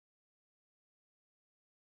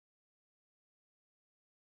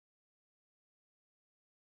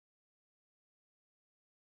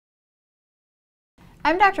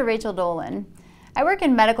I'm Dr. Rachel Dolhun. I work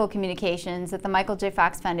in medical communications at the Michael J.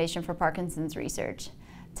 Fox Foundation for Parkinson's Research.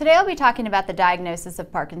 Today I'll be talking about the diagnosis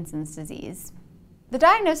of Parkinson's disease. The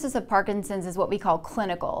diagnosis of Parkinson's is what we call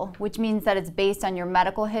clinical, which means that it's based on your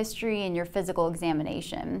medical history and your physical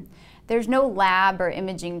examination. There's no lab or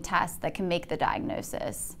imaging test that can make the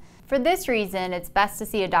diagnosis. For this reason, it's best to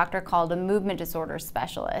see a doctor called a movement disorder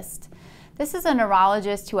specialist. This is a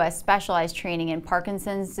neurologist who has specialized training in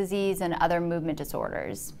Parkinson's disease and other movement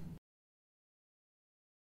disorders.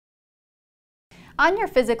 On your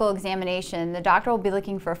physical examination, the doctor will be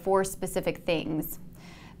looking for 4 specific things.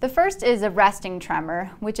 The first is a resting tremor,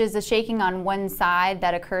 which is a shaking on one side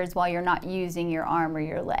that occurs while you're not using your arm or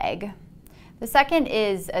your leg. The second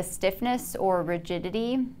is a stiffness or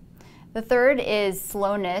rigidity. The third is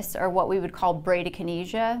slowness, or what we would call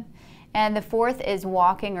bradykinesia. And the fourth is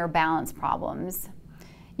walking or balance problems.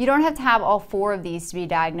 You don't have to have all 4 of these to be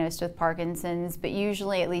diagnosed with Parkinson's, but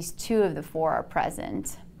usually at least 2 of the 4 are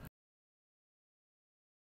present.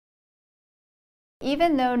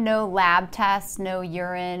 Even though no lab tests, no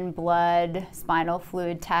urine, blood, spinal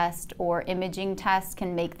fluid test, or imaging tests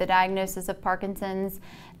can make the diagnosis of Parkinson's,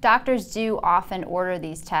 doctors do often order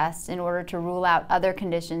these tests in order to rule out other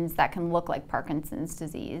conditions that can look like Parkinson's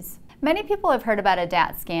disease. Many people have heard about a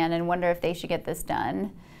DAT scan and wonder if they should get this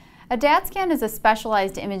done. A DAT scan is a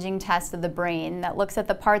specialized imaging test of the brain that looks at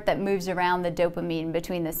the part that moves around the dopamine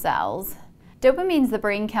between the cells. Dopamine is the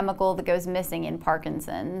brain chemical that goes missing in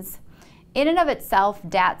Parkinson's. In and of itself,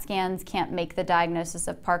 DAT scans can't make the diagnosis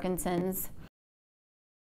of Parkinson's.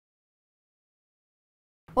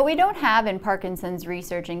 What we don't have in Parkinson's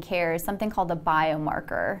research and care is something called a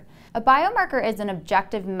biomarker. A biomarker is an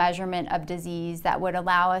objective measurement of disease that would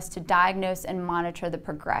allow us to diagnose and monitor the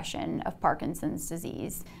progression of Parkinson's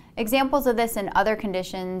disease. Examples of this in other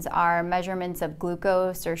conditions are measurements of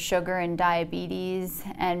glucose or sugar in diabetes,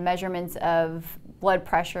 and measurements of blood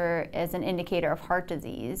pressure as an indicator of heart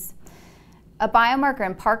disease. A biomarker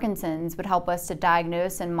in Parkinson's would help us to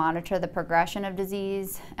diagnose and monitor the progression of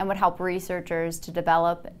disease and would help researchers to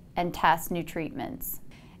develop and test new treatments.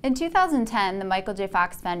 In 2010, the Michael J.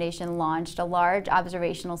 Fox Foundation launched a large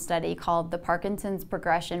observational study called the Parkinson's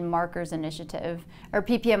Progression Markers Initiative, or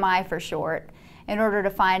PPMI for short, in order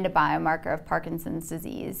to find a biomarker of Parkinson's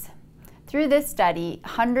disease. Through this study,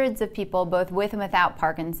 hundreds of people, both with and without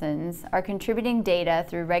Parkinson's, are contributing data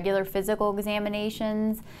through regular physical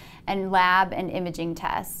examinations and lab and imaging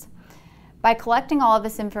tests. By collecting all of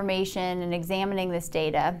this information and examining this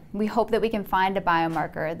data, we hope that we can find a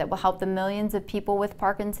biomarker that will help the millions of people with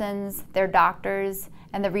Parkinson's, their doctors,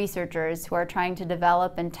 and the researchers who are trying to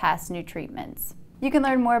develop and test new treatments. You can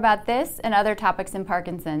learn more about this and other topics in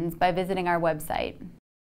Parkinson's by visiting our website.